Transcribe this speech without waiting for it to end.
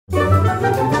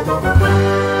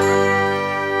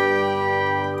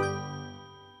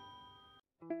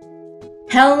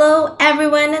Hello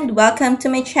everyone and welcome to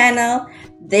my channel.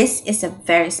 This is a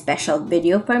very special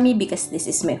video for me because this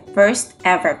is my first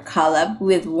ever collab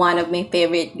with one of my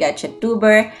favorite gacha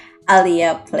tuber,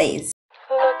 Playz.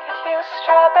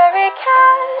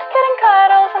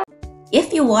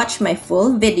 If you watch my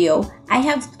full video, I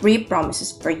have 3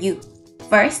 promises for you.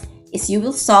 First is you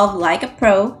will solve like a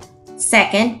pro.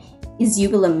 Second is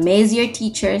you will amaze your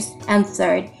teachers. And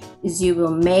third is you will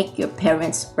make your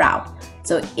parents proud.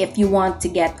 So if you want to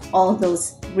get all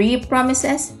those 3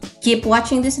 promises, keep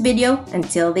watching this video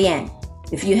until the end.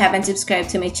 If you haven't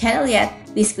subscribed to my channel yet,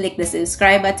 please click the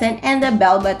subscribe button and the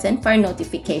bell button for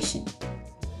notification.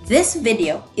 This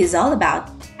video is all about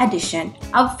addition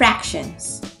of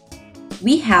fractions.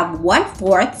 We have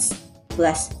 1/4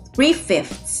 plus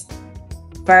 3/5.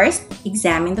 First,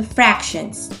 examine the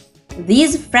fractions.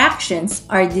 These fractions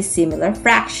are dissimilar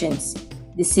fractions.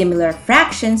 Dissimilar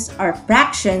fractions are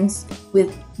fractions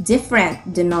with different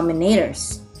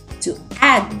denominators. To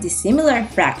add dissimilar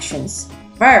fractions,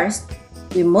 first,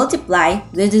 we multiply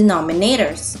the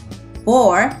denominators.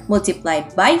 4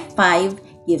 multiplied by 5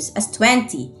 gives us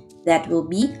 20. That will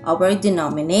be our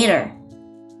denominator.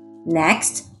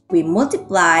 Next, we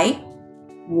multiply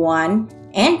 1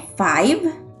 and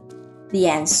 5. The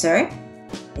answer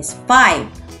is 5.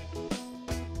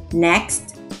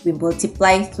 Next, we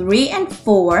multiply 3 and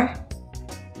 4.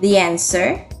 The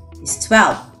answer is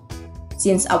 12.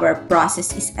 Since our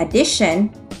process is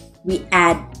addition, we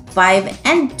add 5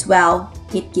 and 12.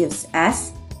 It gives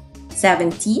us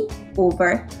 17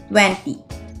 over 20.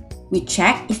 We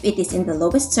check if it is in the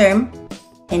lowest term.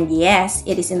 And yes,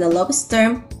 it is in the lowest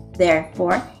term.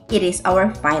 Therefore, it is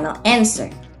our final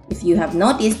answer. If you have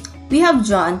noticed, we have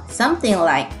drawn something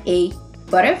like a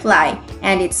butterfly,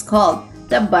 and it's called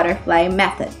the butterfly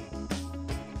method.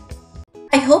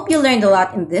 I hope you learned a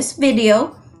lot in this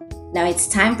video. Now it's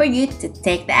time for you to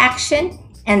take the action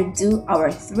and do our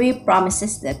 3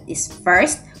 promises. That is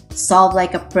first, solve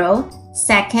like a pro.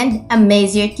 Second,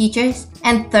 amaze your teachers.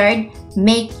 And third,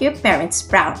 make your parents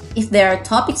proud. If there are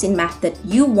topics in math that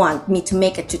you want me to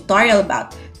make a tutorial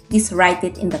about, please write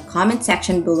it in the comment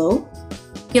section below.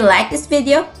 If you like this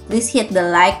video, please hit the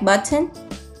like button.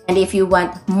 And if you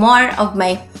want more of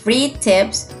my free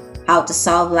tips, how to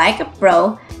solve like a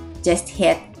pro, just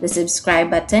hit the subscribe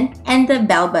button and the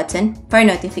bell button for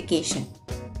notification.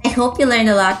 I hope you learned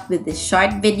a lot with this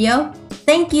short video.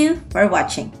 Thank you for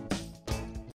watching.